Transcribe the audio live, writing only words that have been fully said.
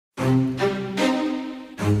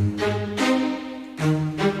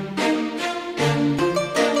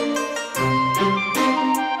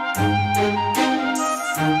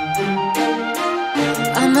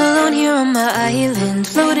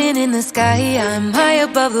in the sky. I'm high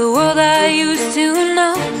above the world I used to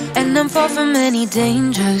know, and I'm far from any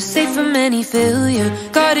danger, safe from any failure.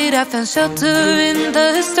 Guarded, I found shelter in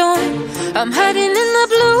the storm. I'm hiding in the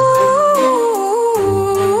blue,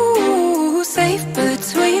 safe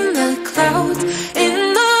between the clouds.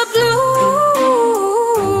 In the blue,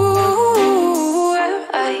 where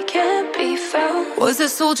I can't be found. Was a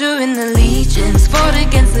soldier in the legions, fought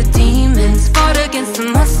against the demons, fought against the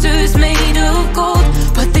monsters made of gold.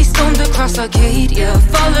 But they stormed across Arcadia,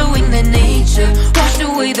 following their nature, washed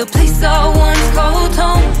away the place I once called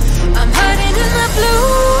home. I'm hiding in the blue,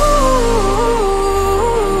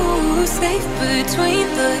 safe between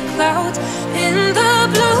the clouds. In the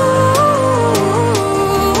blue,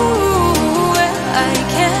 where I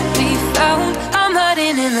can't be found. I'm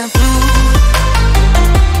hiding in the blue.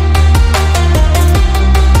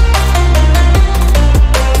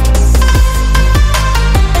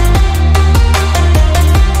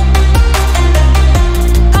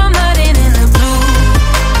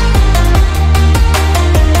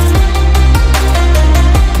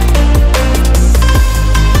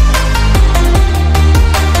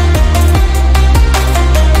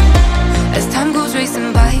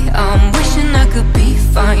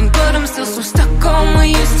 Fine, but I'm still so stuck on what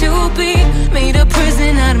used to be. Made a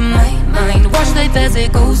prison out of my mind, watch life as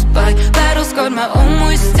it goes by. Battle scarred my own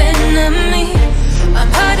worst enemy.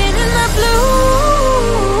 I'm hiding in the blue,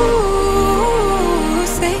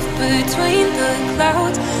 safe between the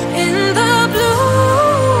clouds. In the blue,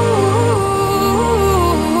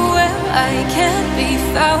 where I can't be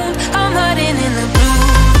found. I'm hiding in the blue.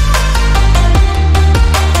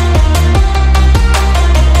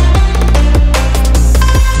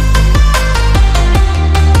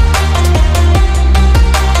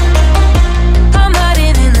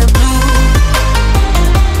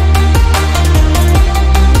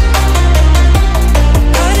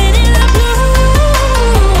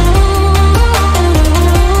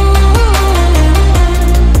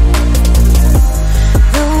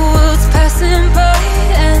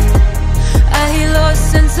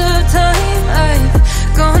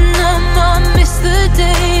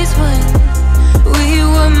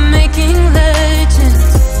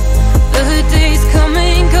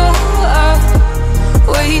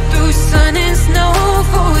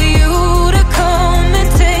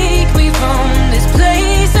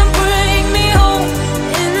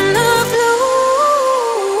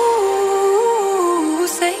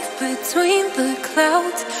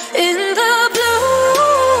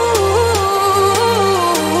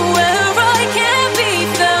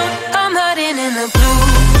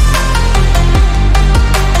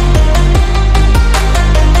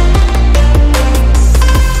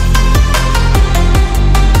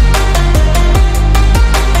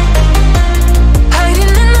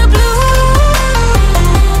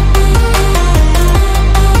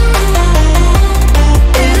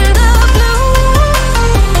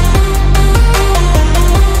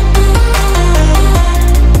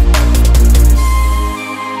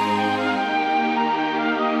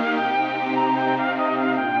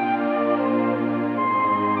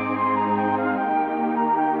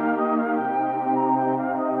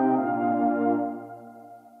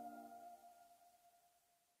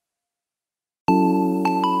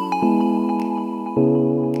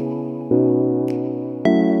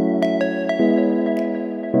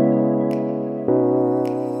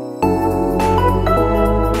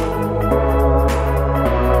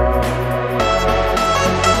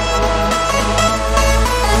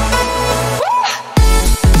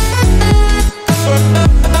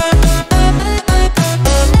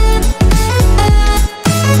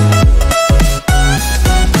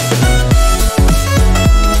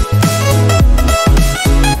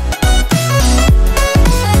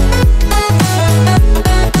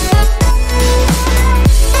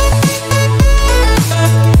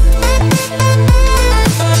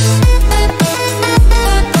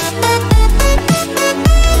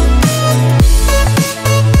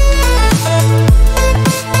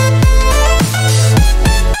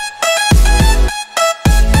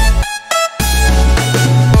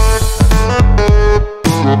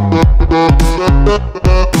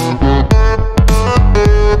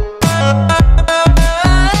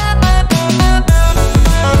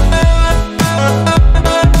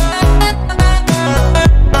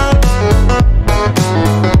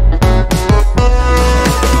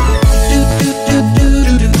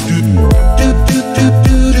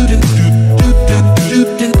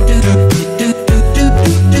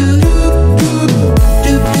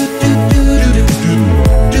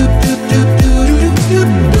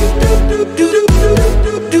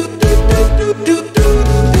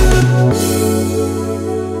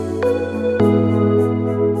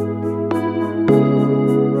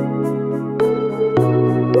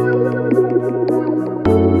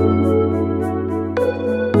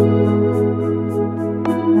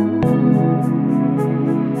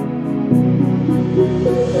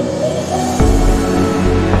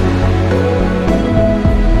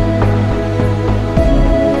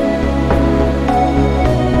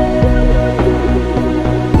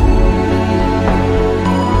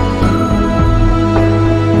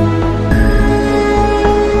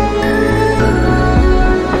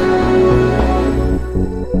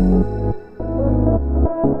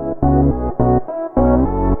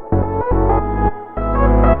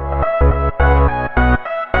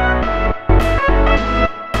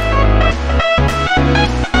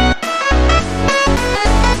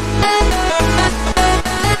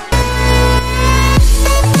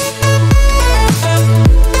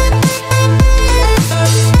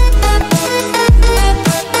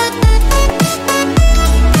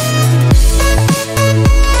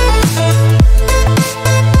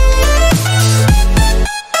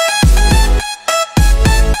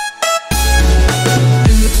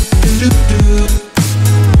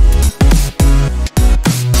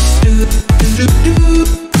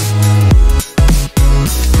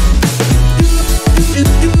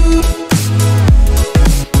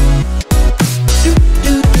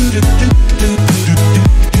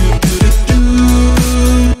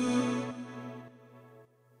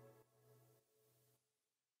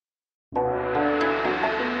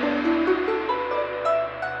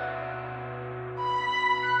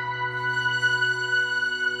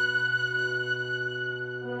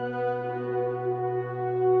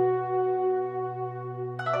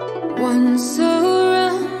 Once a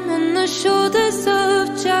realm on the shoulders of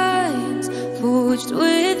giants, forged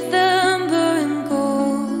with amber and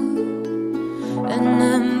gold. An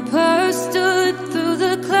empire stood through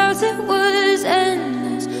the clouds, it was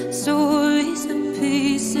endless, stories of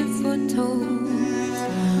peace it foretold.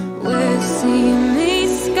 Where sea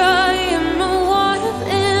meets sky and the water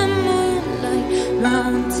in moonlight,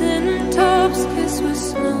 mountain tops kissed with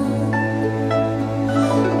snow.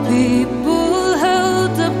 People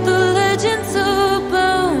held up the legends of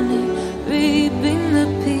bounty, reaping the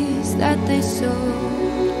peace that they sowed.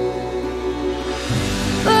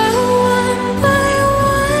 But one by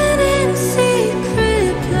one in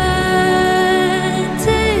secret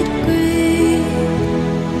planted greed,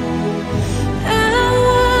 and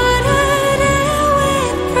watered it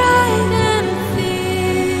with pride and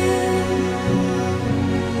fear.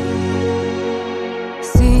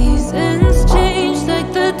 Seasons changed like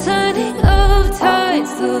the turning of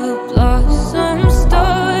tides, the blossoms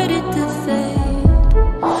started to fade.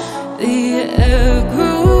 The air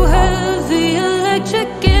grew heavy, electric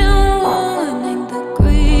and warning. The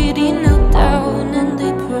greedy knelt down and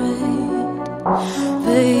they prayed.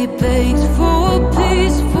 They begged for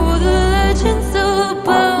peace, for the legends of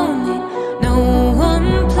bounty. No one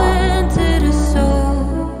planted a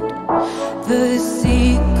sword. The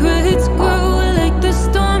secrets grew like the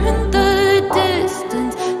storm in the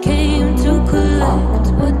distance, came to collect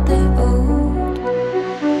what they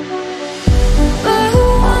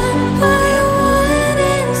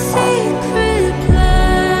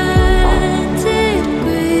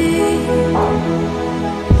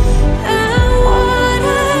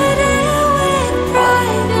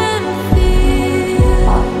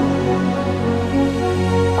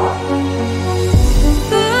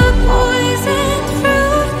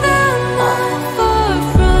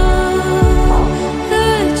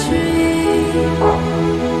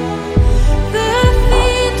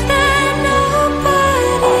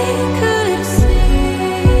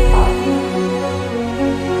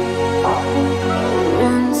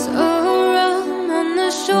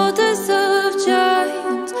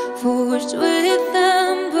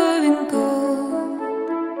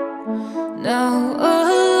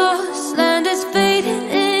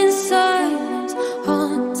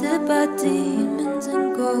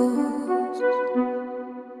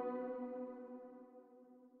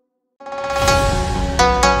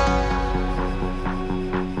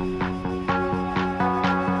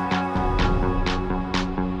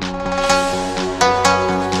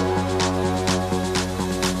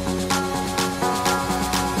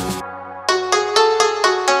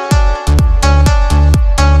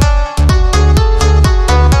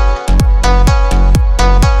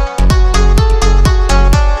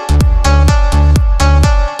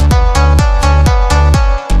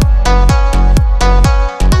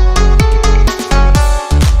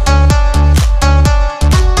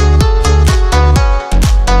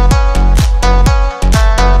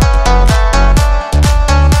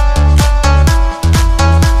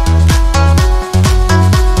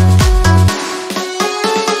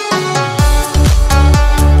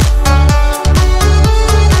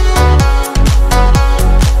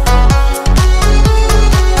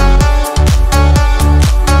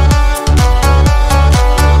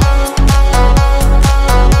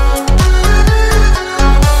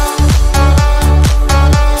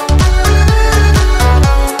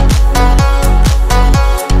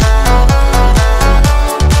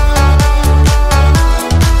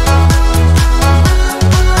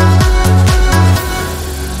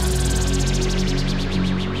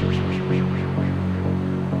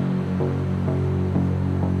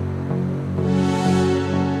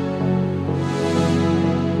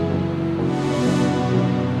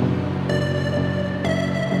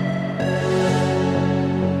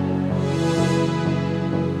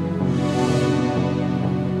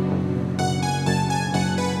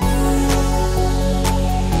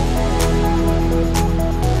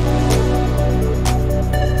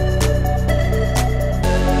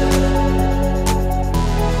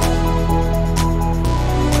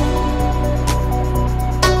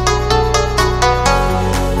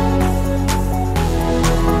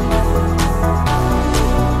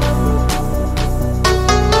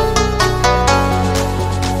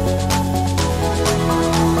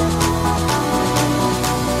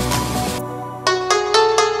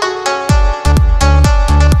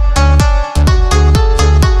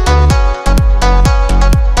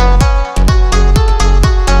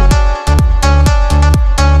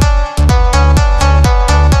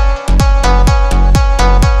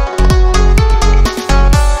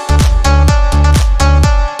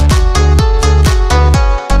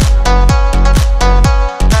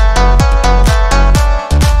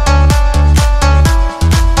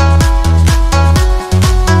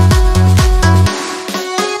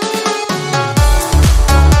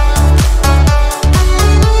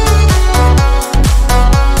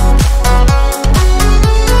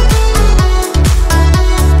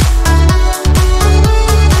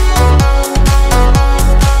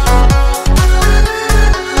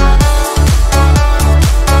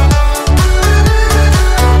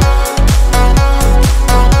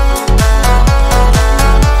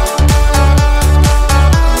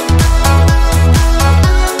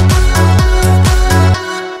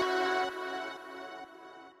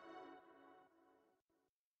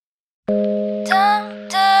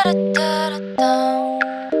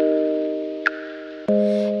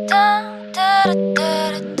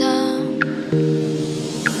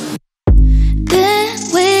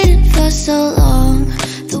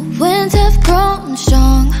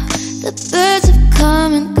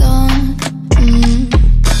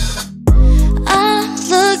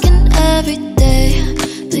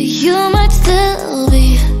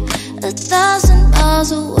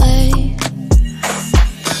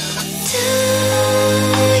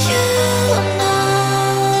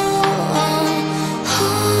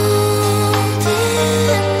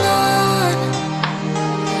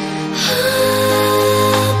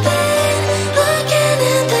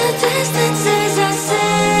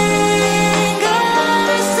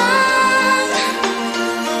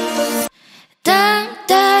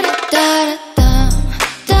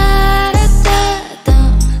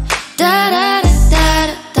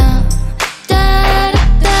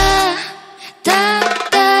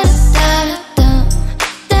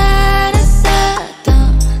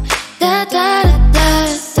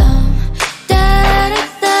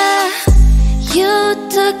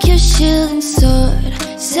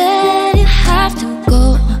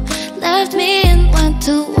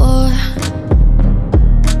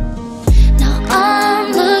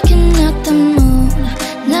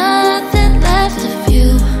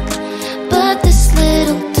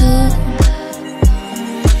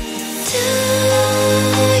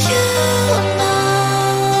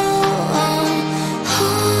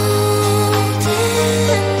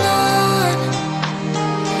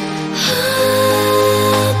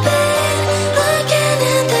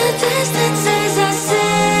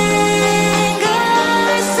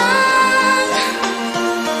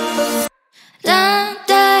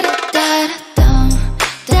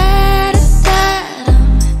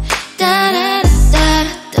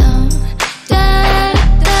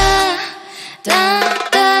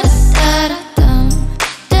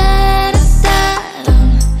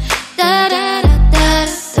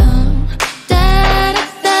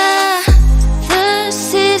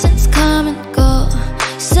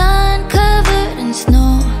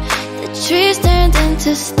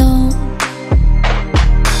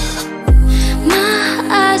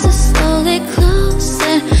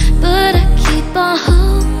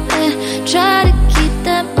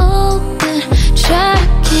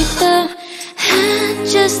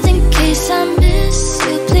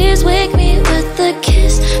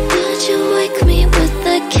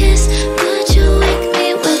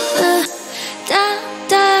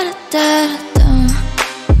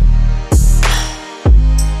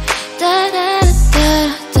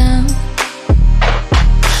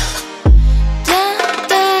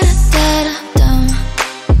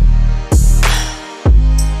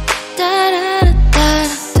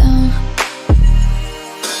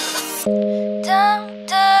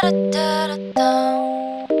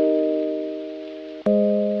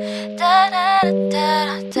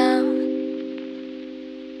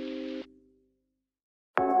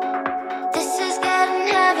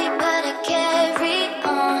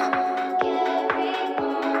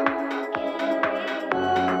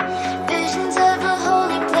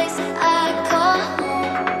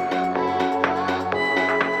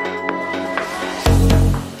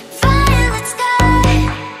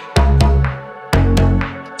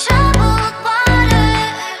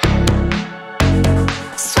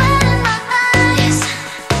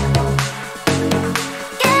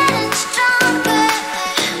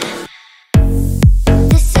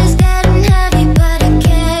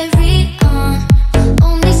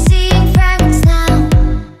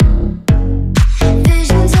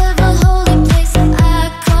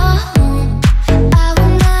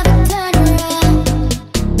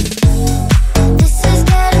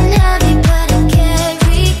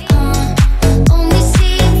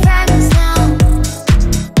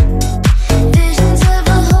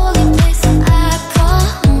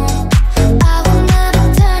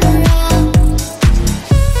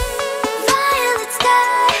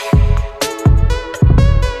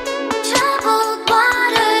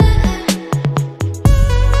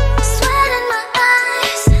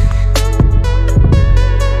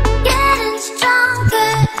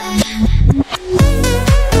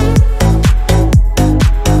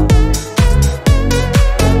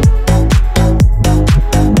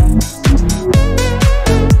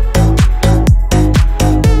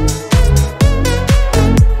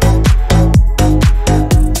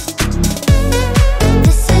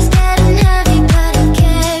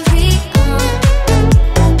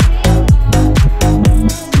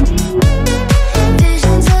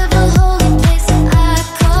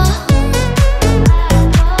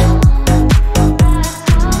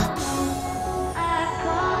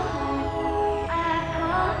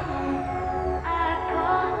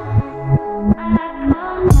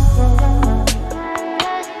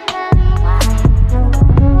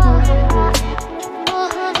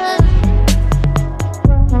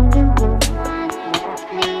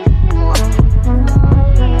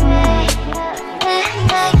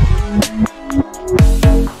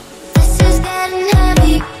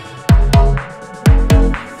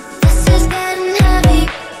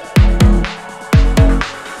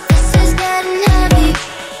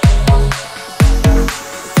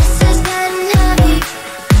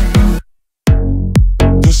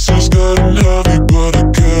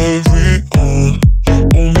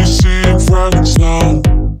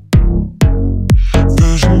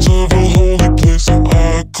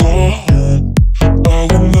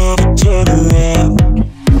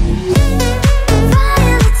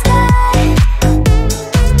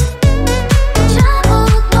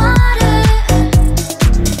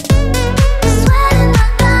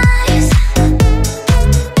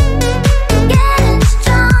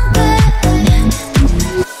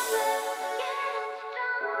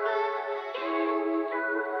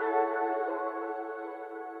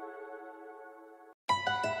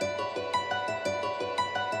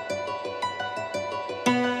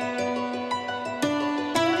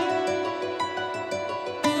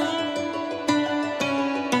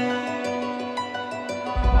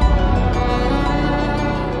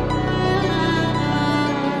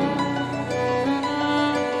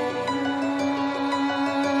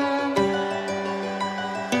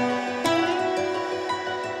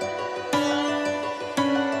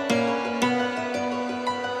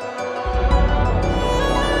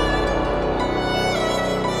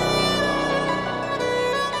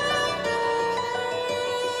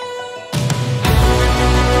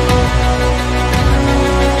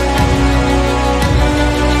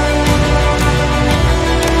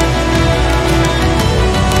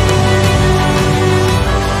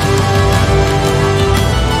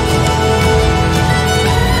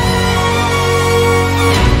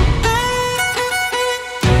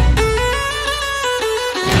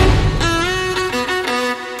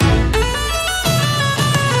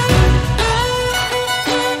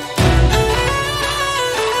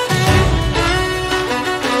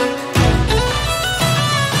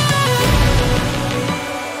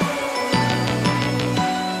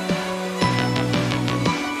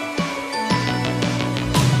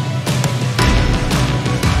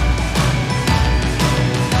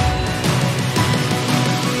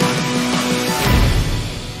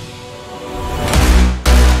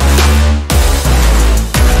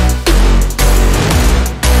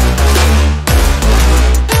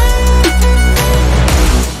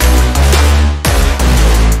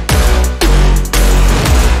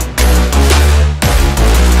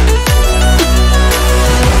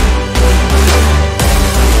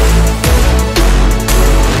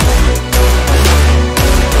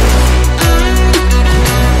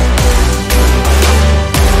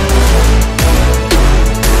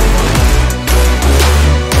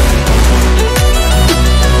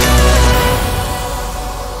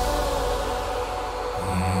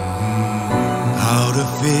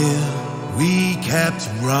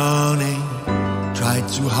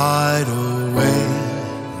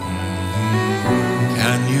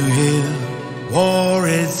Can you hear? War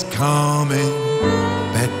is coming,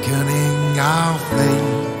 beckoning our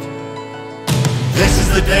fate. This is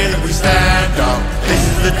the day that we stand up. This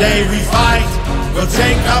is the day we fight. We'll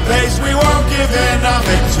take our place, we won't give in. Our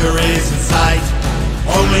victory's in sight.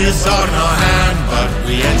 Only a sword in our hand, but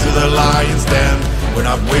we enter the lion's den. We're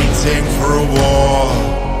not waiting for a war.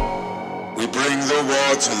 We bring the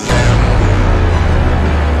war to them.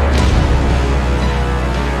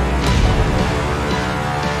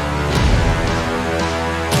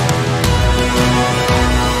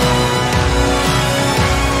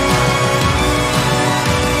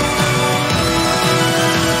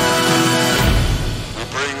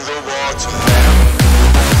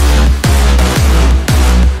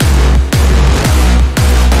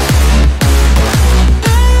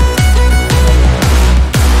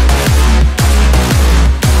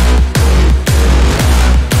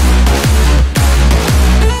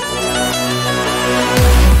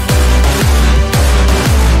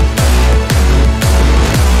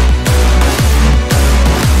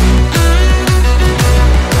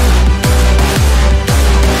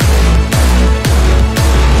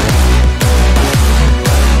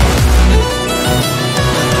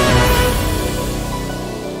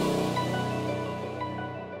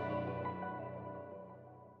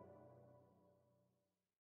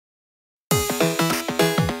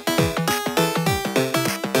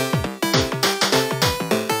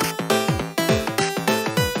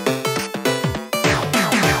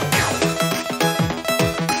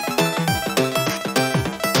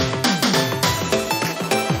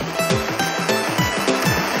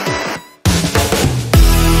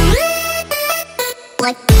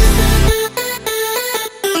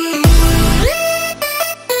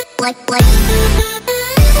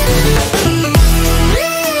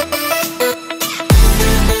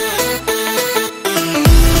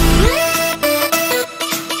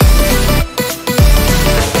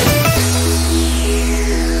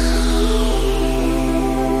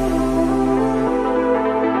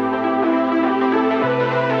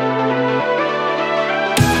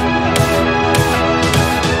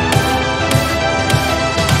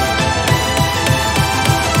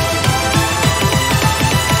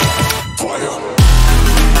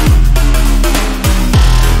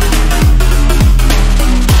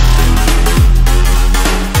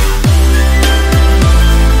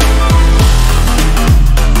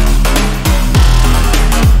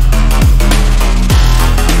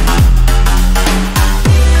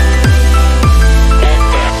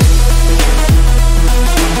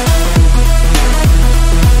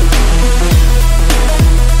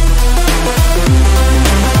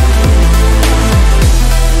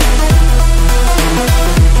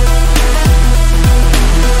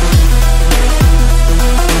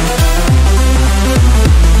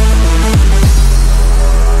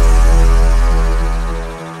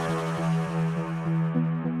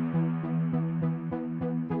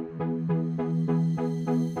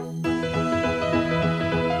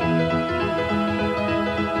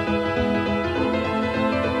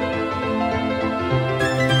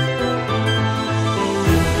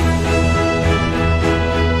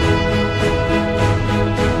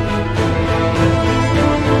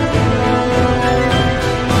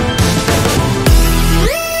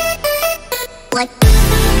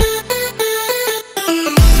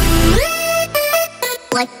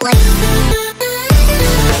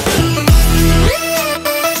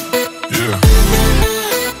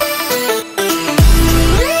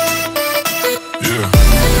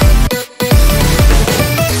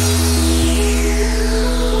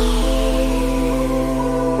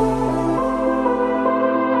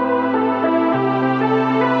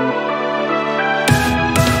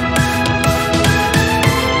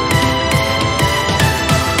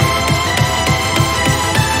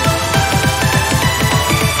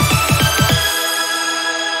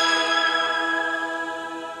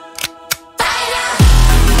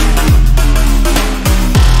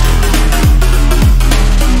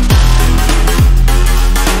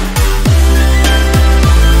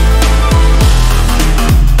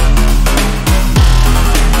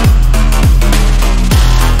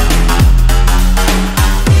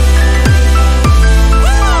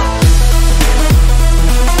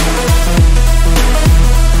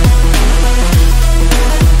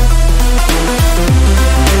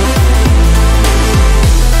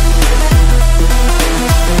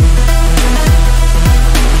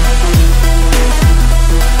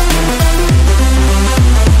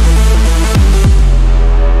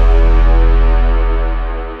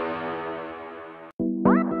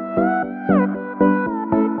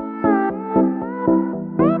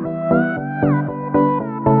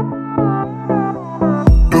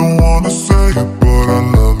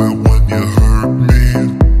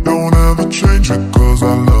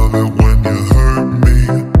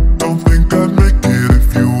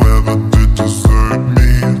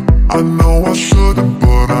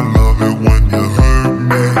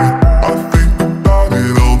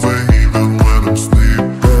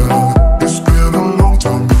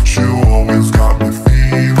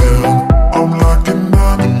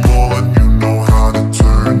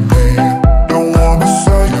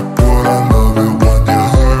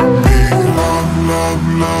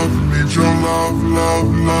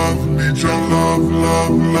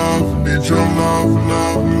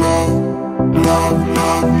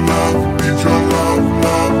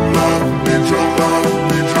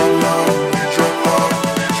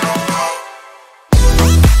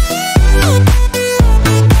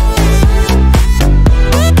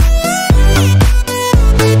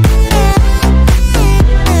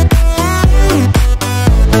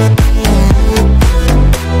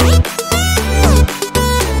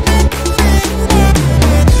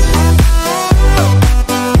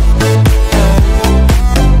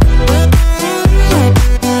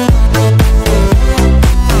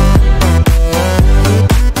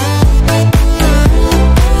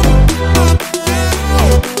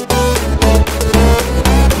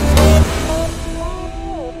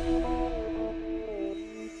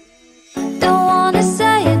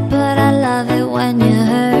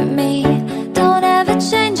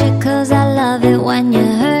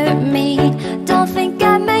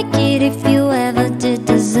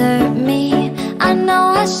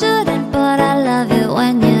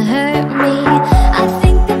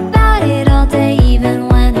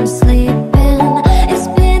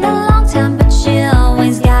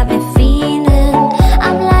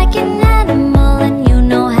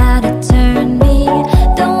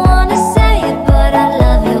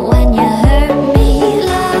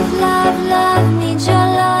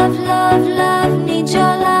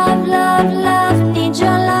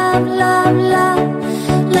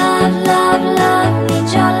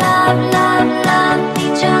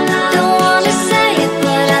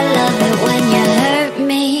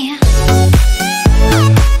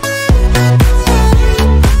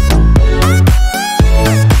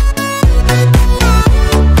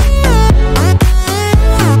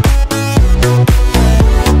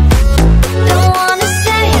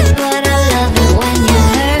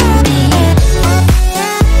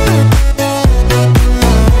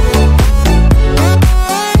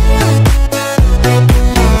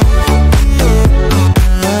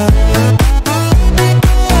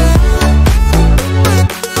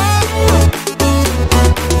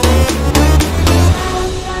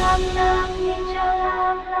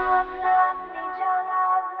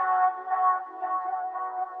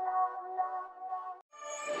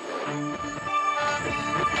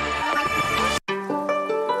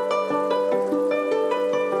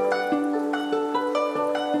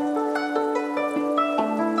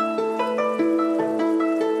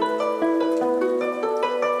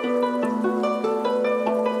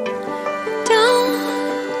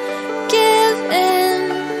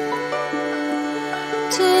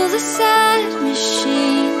 sad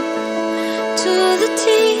machine to the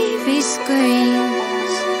TV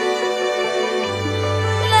screens.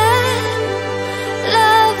 Let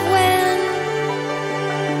love win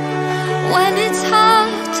when it's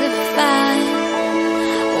hard to find,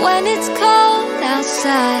 when it's cold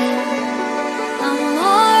outside. I'm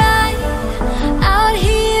alright out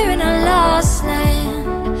here in a lost land,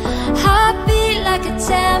 heartbeat like a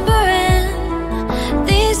tambourine.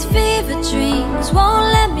 These fever dreams won't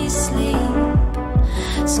let me sleep,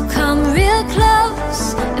 so come real close,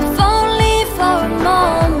 if only for a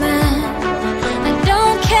moment. I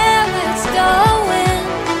don't care where it's going,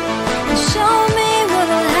 and show me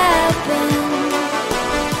what'll happen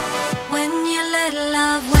when you let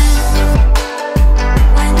love win.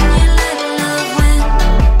 When you let love win.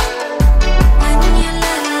 When you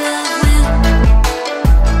let love win.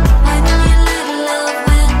 When you let love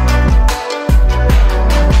win.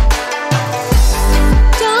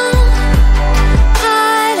 Don't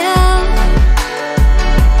hide out.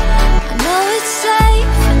 I know it's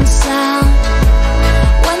safe and sound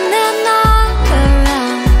when they're not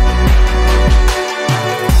around.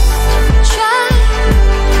 Try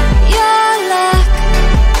your luck.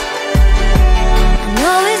 I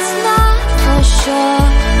know it's not for sure,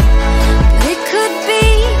 but it could be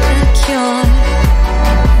a cure.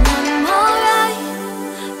 And I'm alright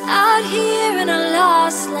out here in a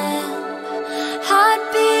lost land,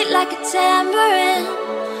 heartbeat like a tambourine.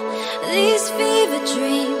 These fever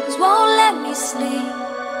dreams won't let me sleep,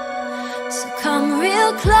 so come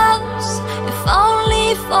real close, if only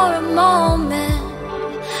for a moment.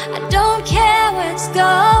 I don't care where it's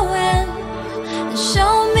going, and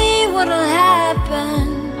show me what'll happen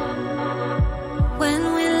when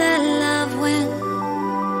we let love win.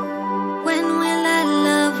 When we let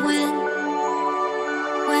love win.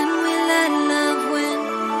 When we let love win.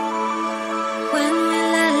 When we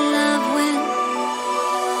let love win.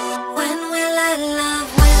 When we let love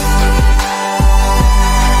win.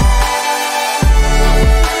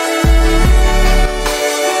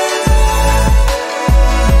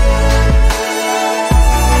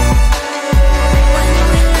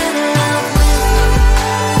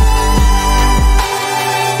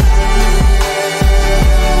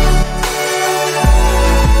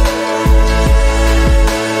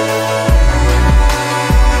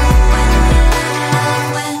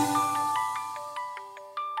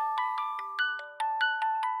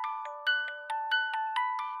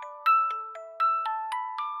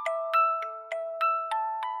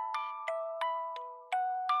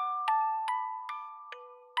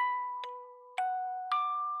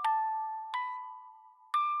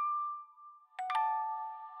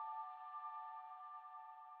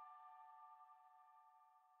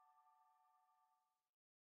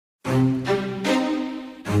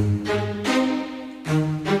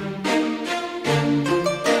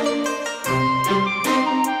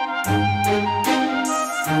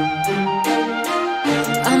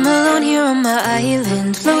 I'm alone here on my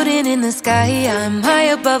island, floating in the sky. I'm high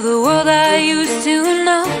above the world I used to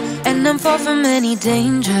know, and I'm far from any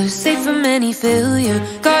danger, safe from any failure.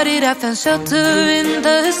 Guarded, I found shelter in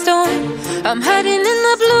the storm. I'm hiding in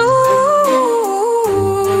the blue,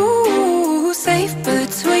 safe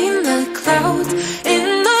between the clouds.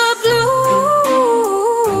 In the blue,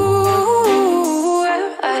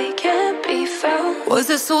 where I can't be found. Was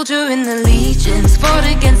a soldier in the legions, fought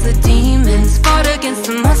against the demons, fought against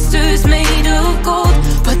the monsters made of gold.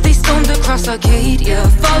 But they stormed across Arcadia,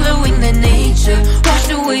 following their nature,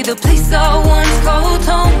 washed away the place I once called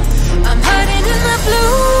home. I'm hiding in the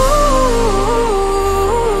blue,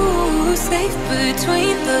 safe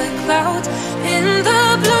between the clouds. In the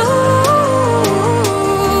blue,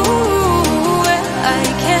 where I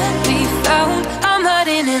can't be found. I'm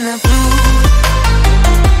hiding in the blue.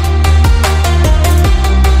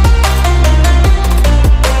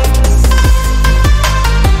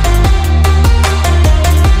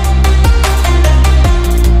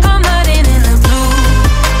 I'm hiding in the blue.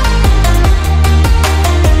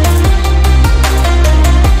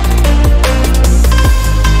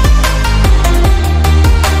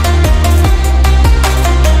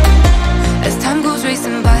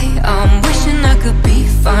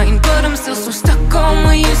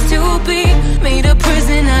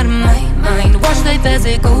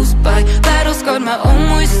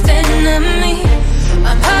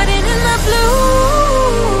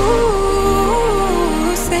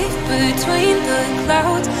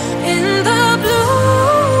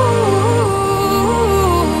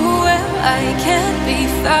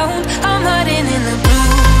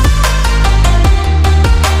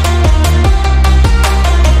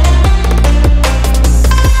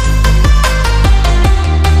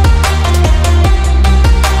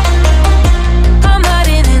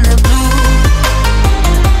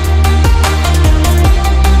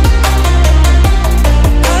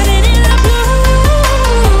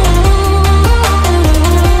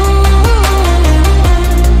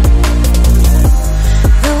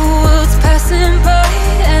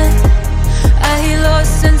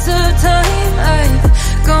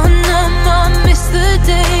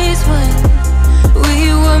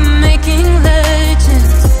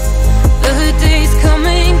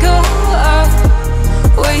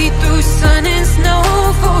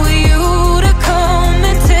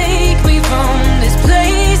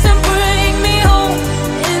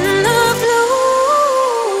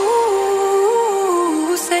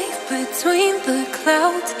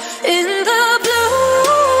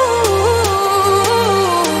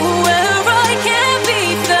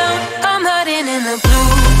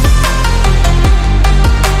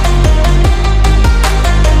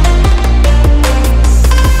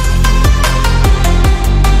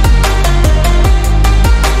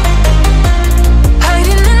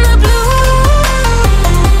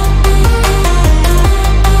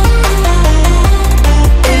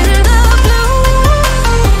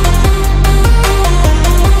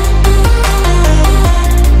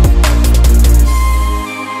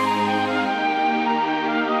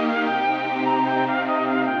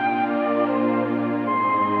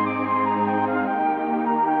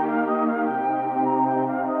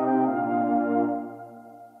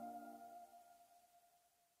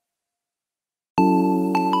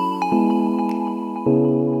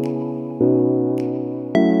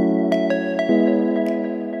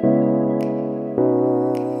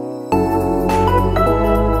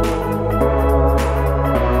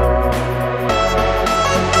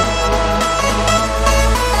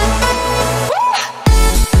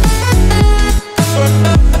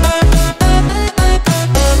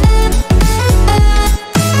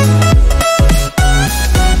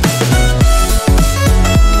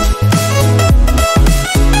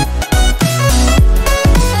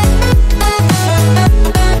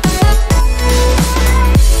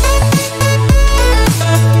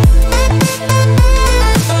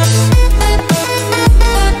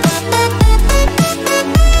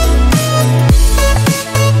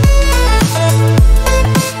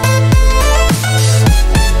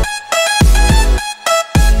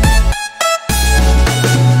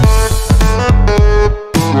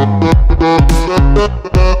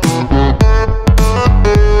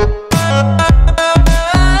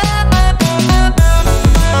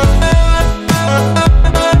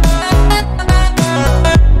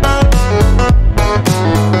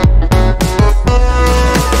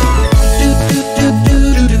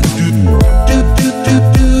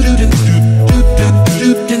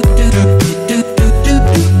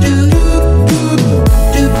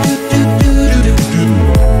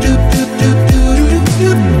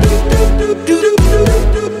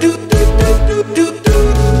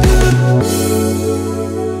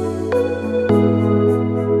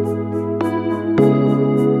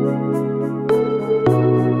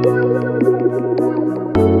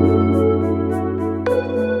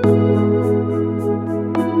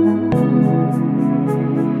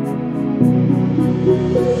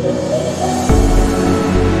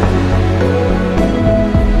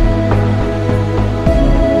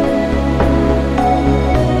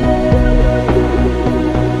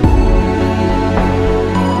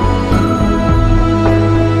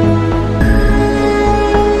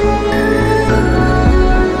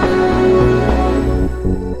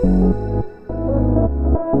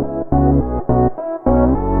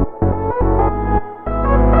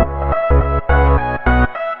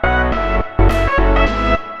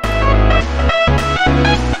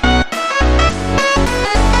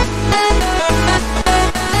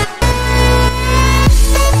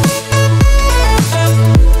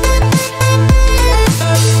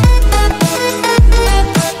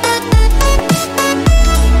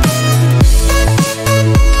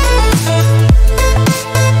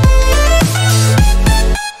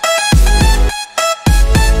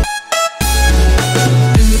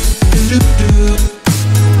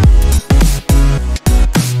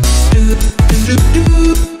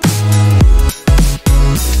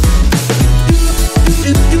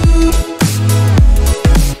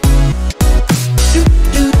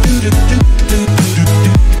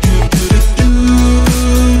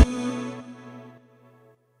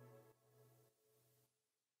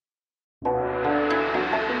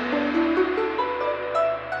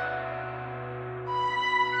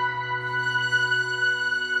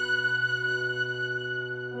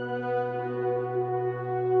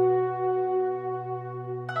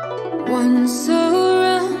 Once a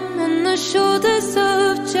realm on the shoulders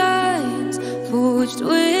of giants, forged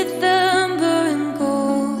with amber and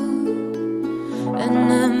gold.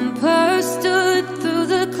 An empire stood through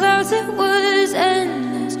the clouds, it was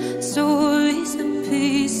endless, stories of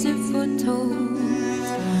peace it foretold.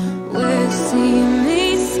 Where sea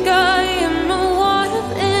meets sky and a water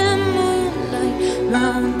in moonlight,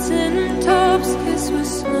 mountain tops kiss with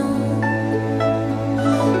snow.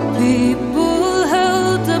 People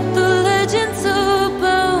held up the legends of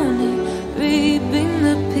bounty, reaping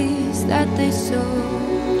the peace that they sowed.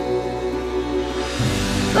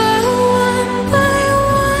 But one by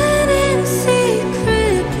one in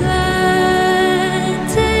secret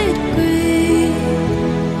planted greed,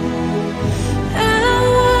 and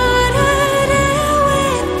watered it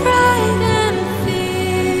with pride and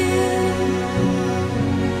fear.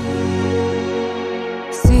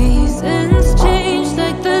 Seasons changed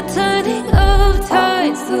like the turning of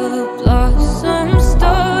tides, the blossoms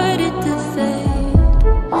started to fade.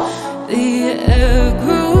 The air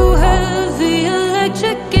grew heavy,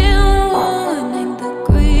 electric in warning. The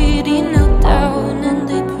greedy knelt down and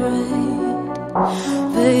they prayed.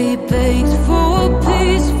 They begged for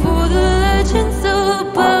peace, for the legends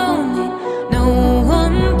of bounty. No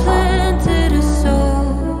one planted a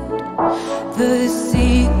sword. The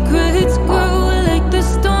secrets grew like the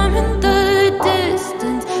storm in the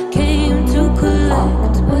distance, came to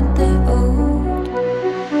collect what they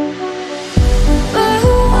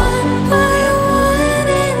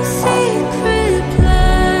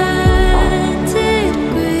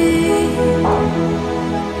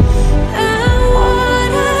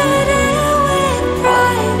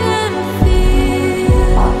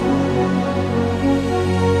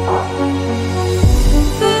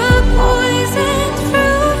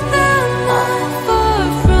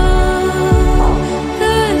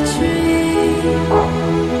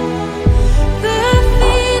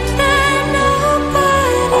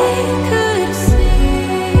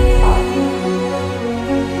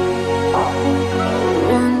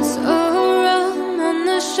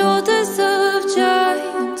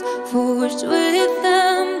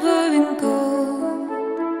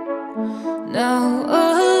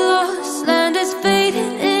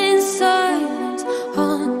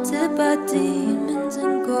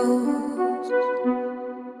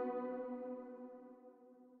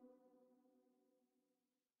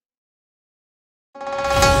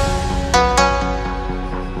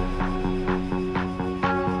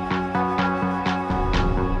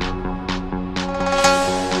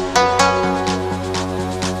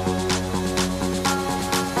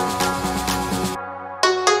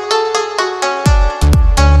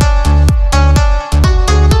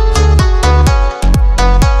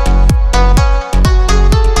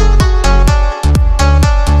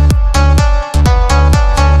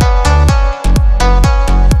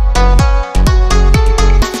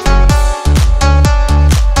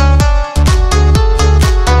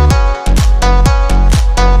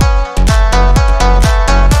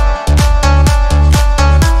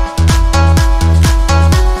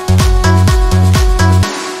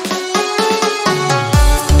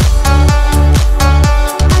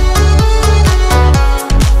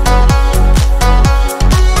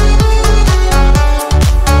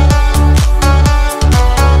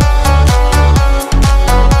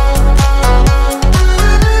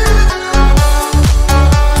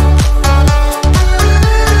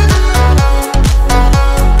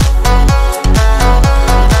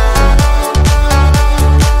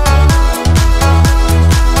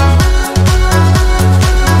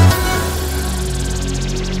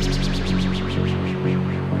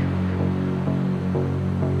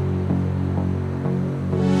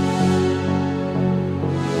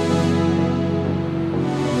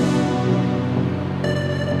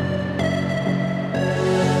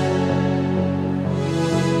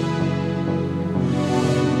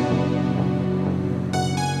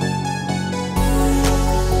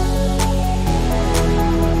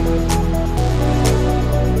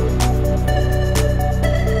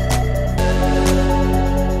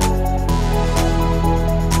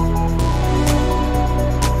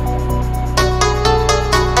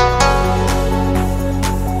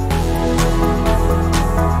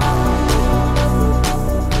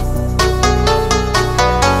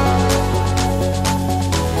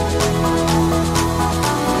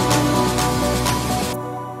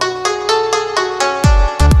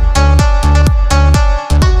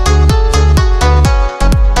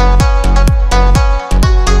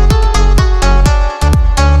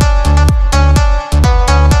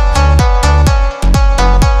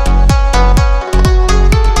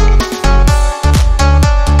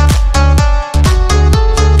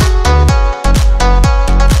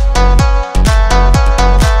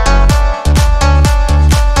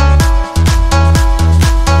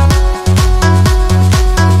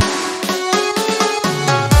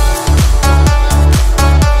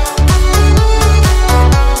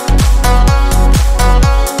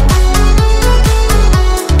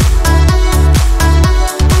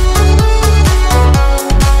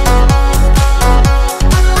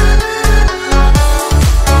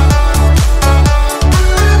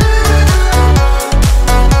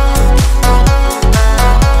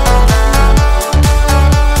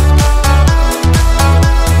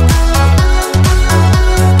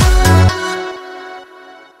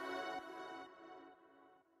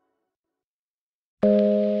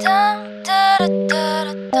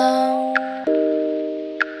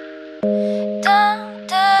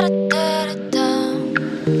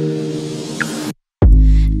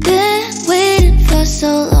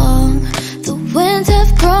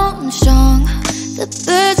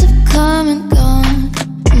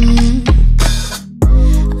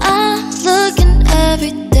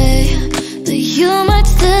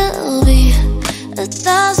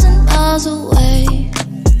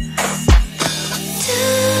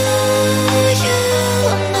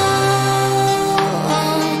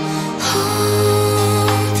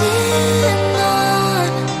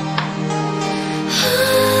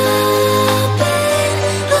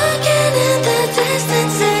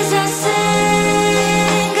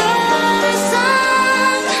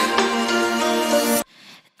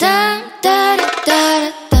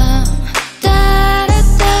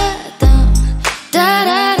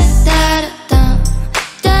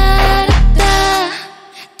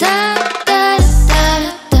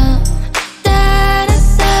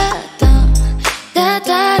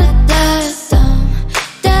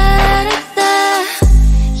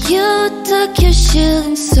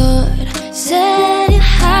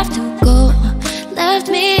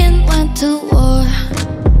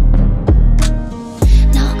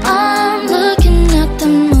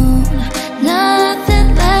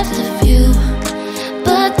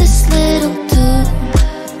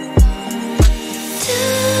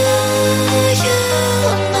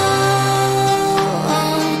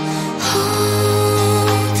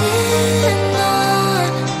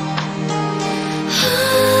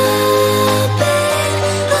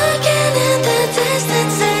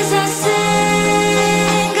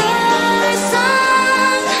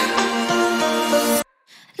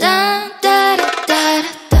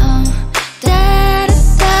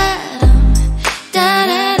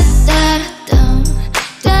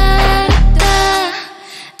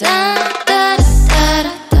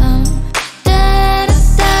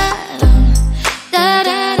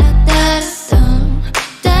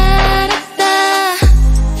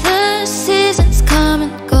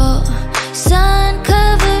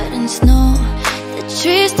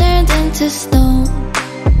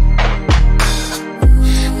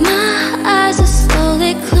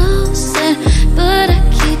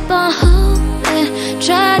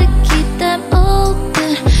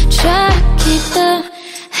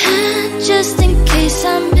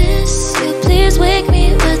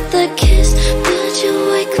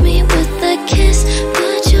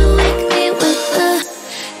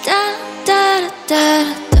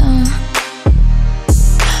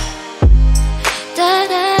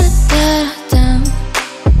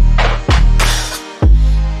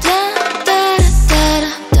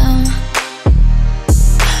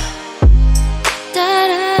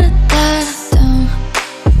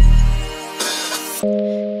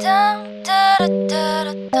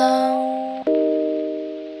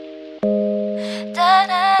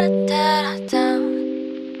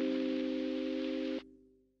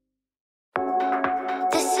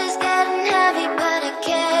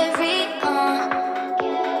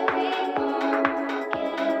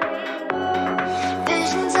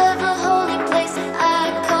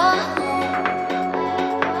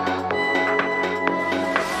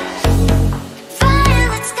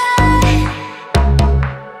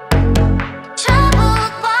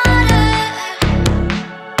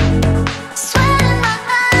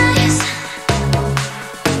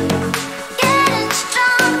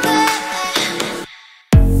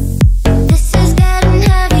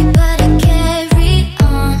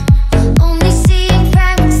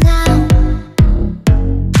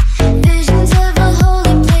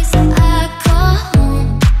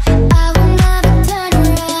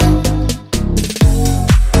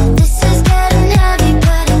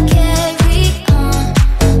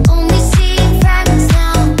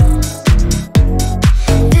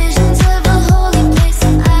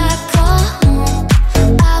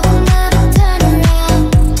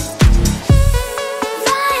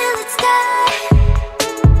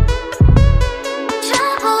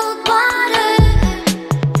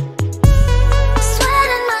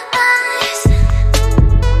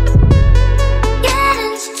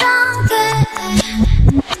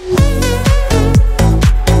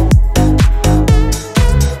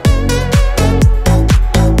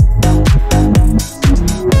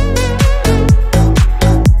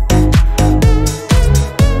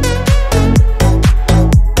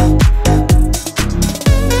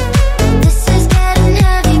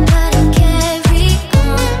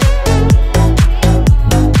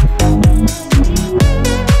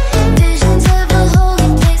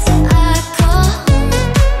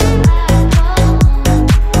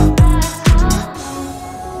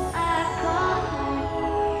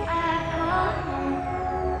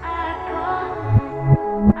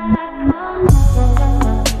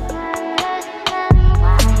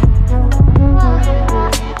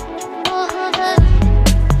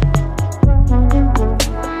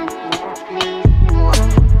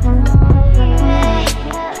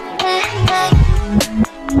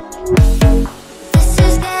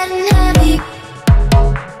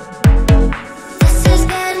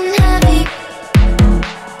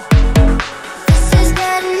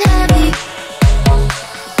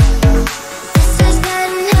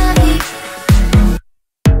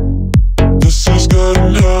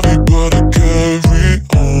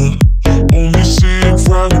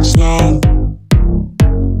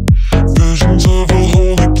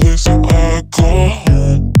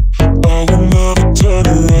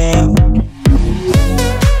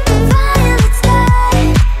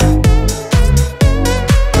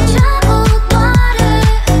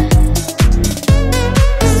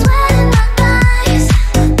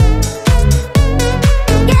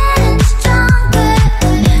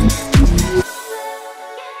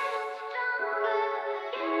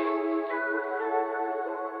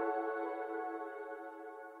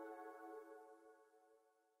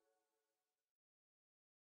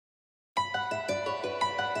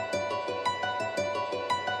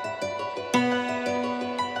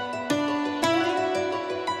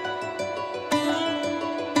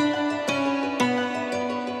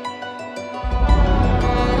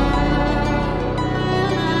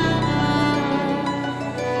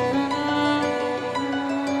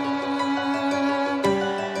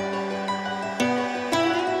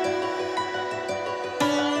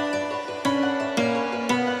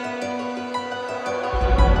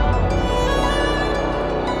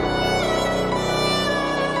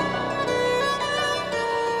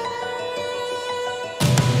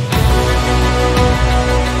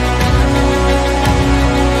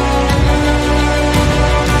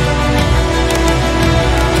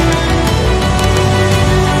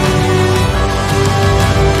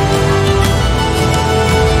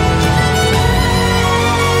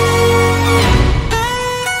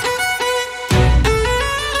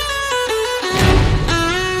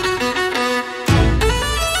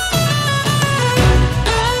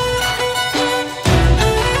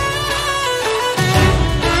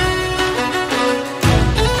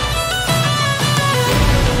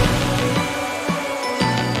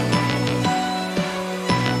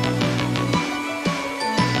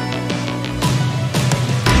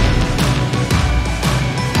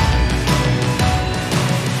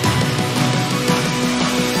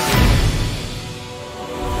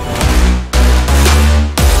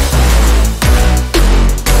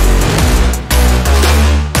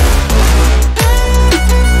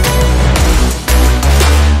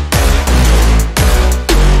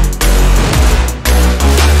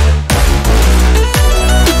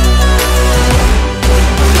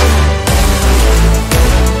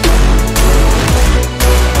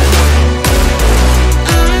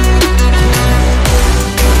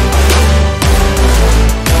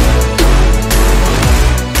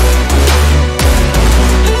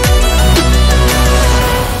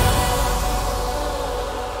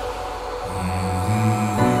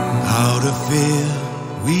the fear,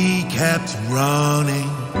 we kept running,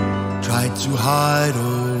 tried to hide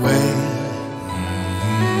away.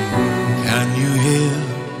 Can you hear?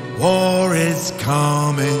 War is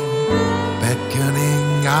coming,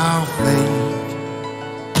 beckoning our fate.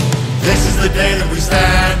 This is the day that we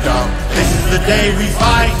stand up, this is the day we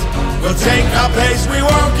fight. We'll take our pace, we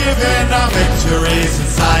won't give in, our victory's in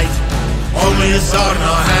sight. Only a sword in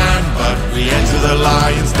our hand, but we enter the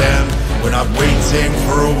lion's den. We're not waiting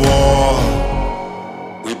for a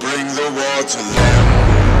war, we bring the war to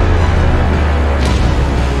them.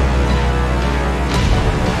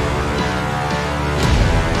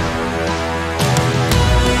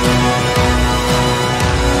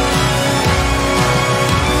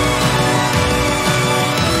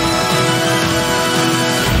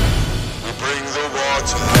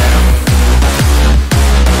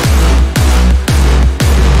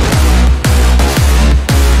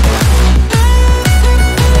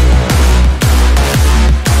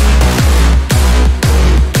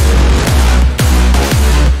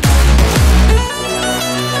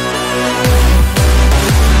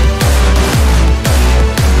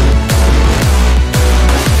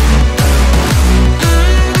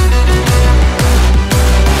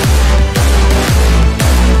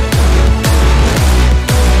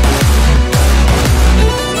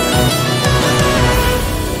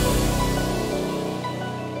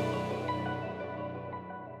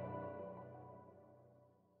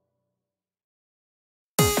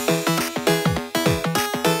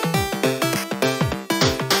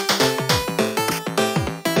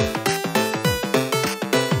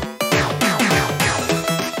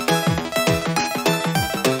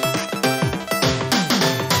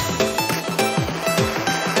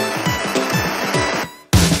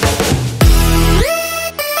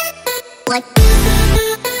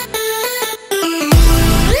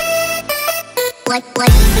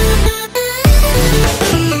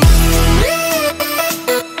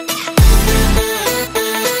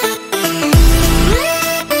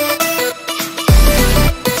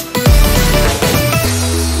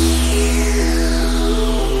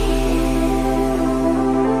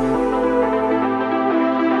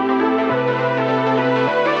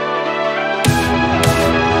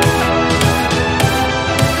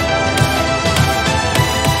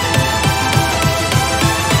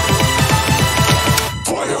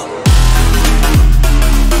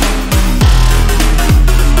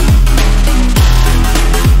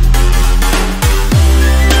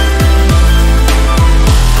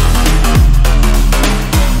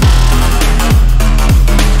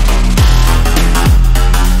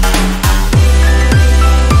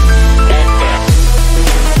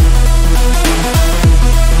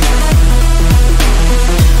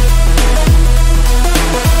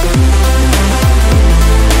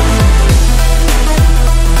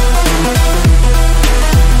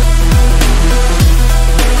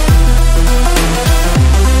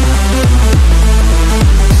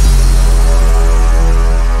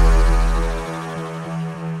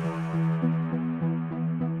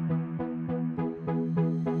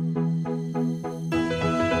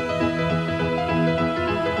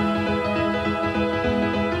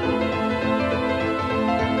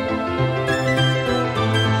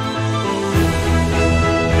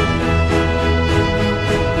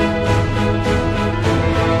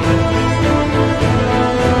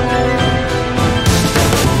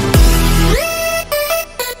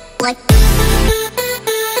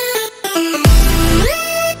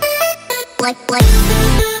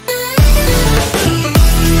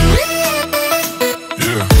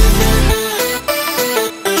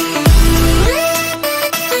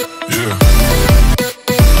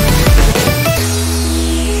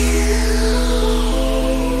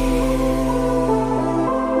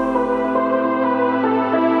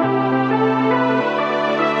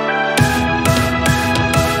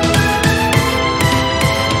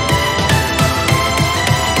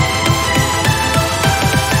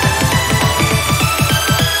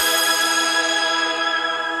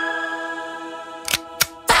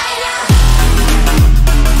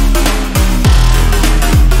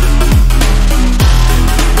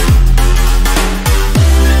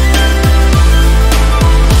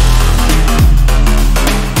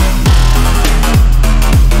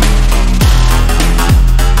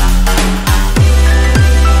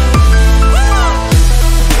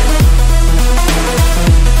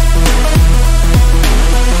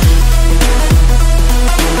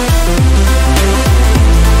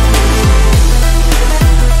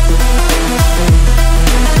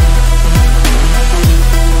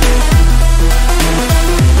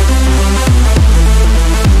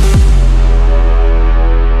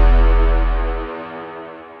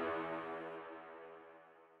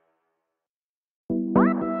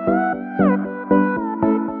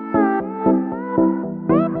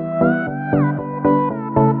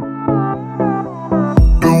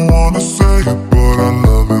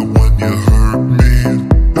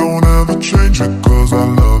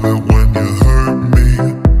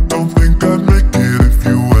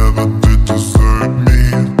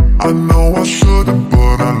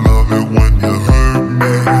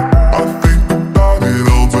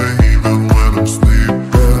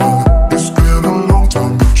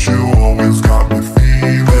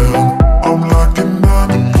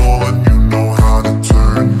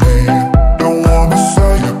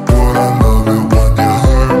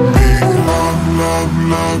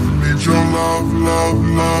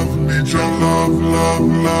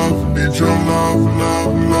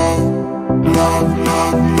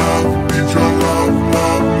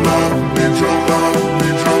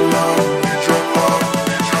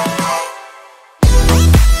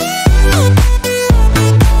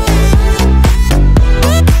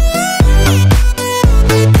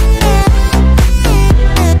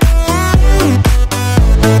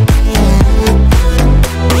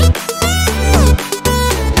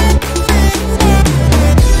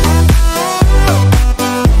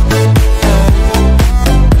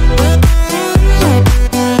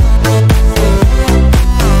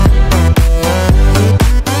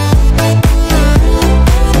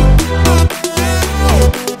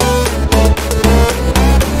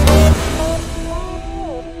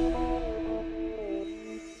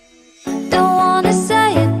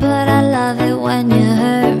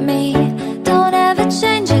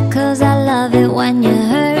 change it, 'cause I love it when you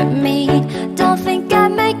hurt me. Don't think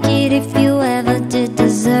I'd make it if you ever did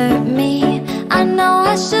desert me. I know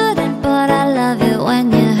I shouldn't, but I love it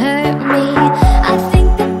when you hurt me. I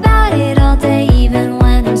think about it all day, even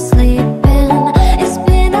when I'm sleeping. It's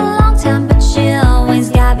been a long time, but you always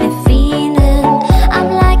got me feeling. I'm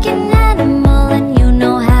like an animal and you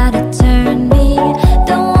know how to turn me.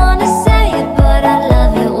 Don't wanna say it, but I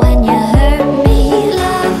love it when you hurt me.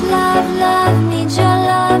 Love, love, love, need your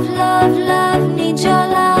love, love, love, need your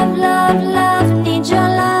love, love, love, need your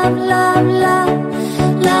love, love, love,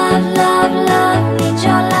 love, love, love, need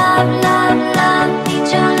your love, love, love, need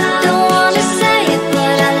your love. Don't wanna say it,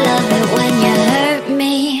 but I love it when you hurt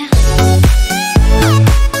me.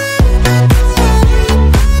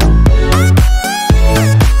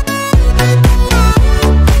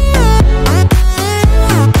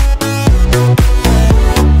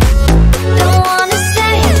 Don't wanna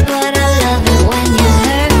say it, but I love it when you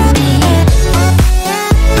hurt me.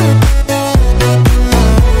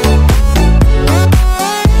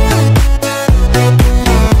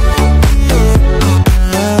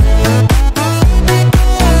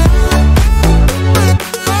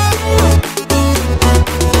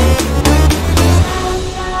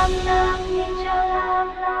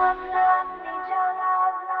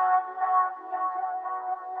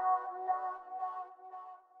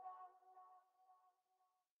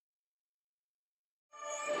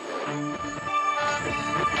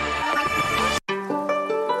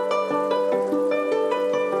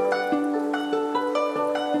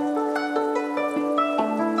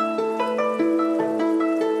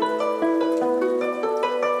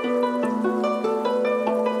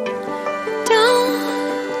 Don't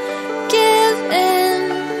give in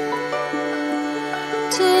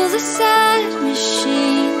to the sad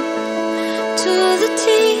machine, to the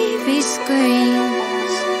TV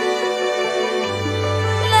screens.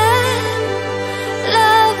 Let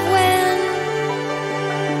love win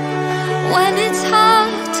when it's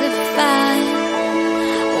hard to find,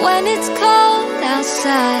 when it's cold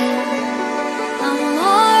outside. I'm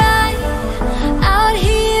alright out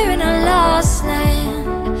here in a lost land.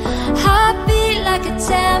 Heartbeat like a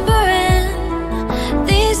tambourine.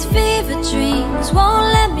 These fever dreams won't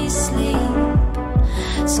let me sleep.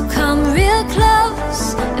 So come real close,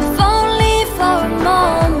 if only for a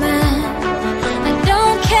moment. I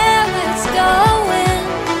don't care where it's going,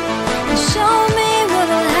 and show me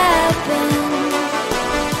what'll happen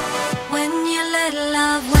when you let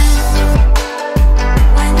love win.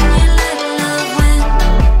 When you let love win.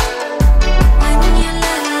 When you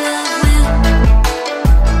let love win.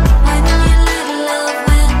 When you let love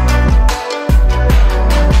win.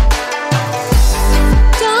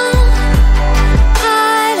 Don't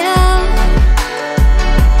hide out.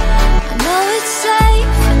 I know it's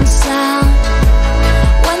safe and sound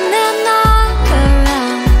when they're not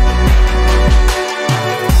around.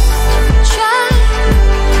 Try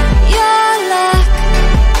your luck.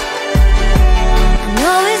 I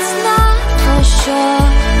know it's not for sure,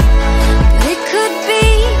 but it could be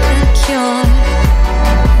the cure.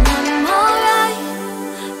 And I'm alright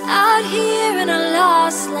out here in a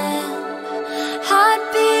lost land.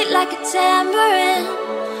 Heartbeat like a tambourine.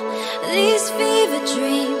 These fever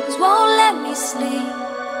dreams won't let me sleep.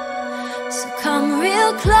 So come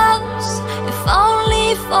real close, if only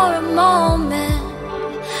for a moment.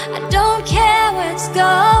 I don't care where it's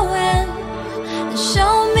going, and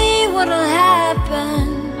show me what'll happen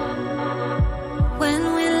when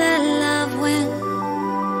we let love win.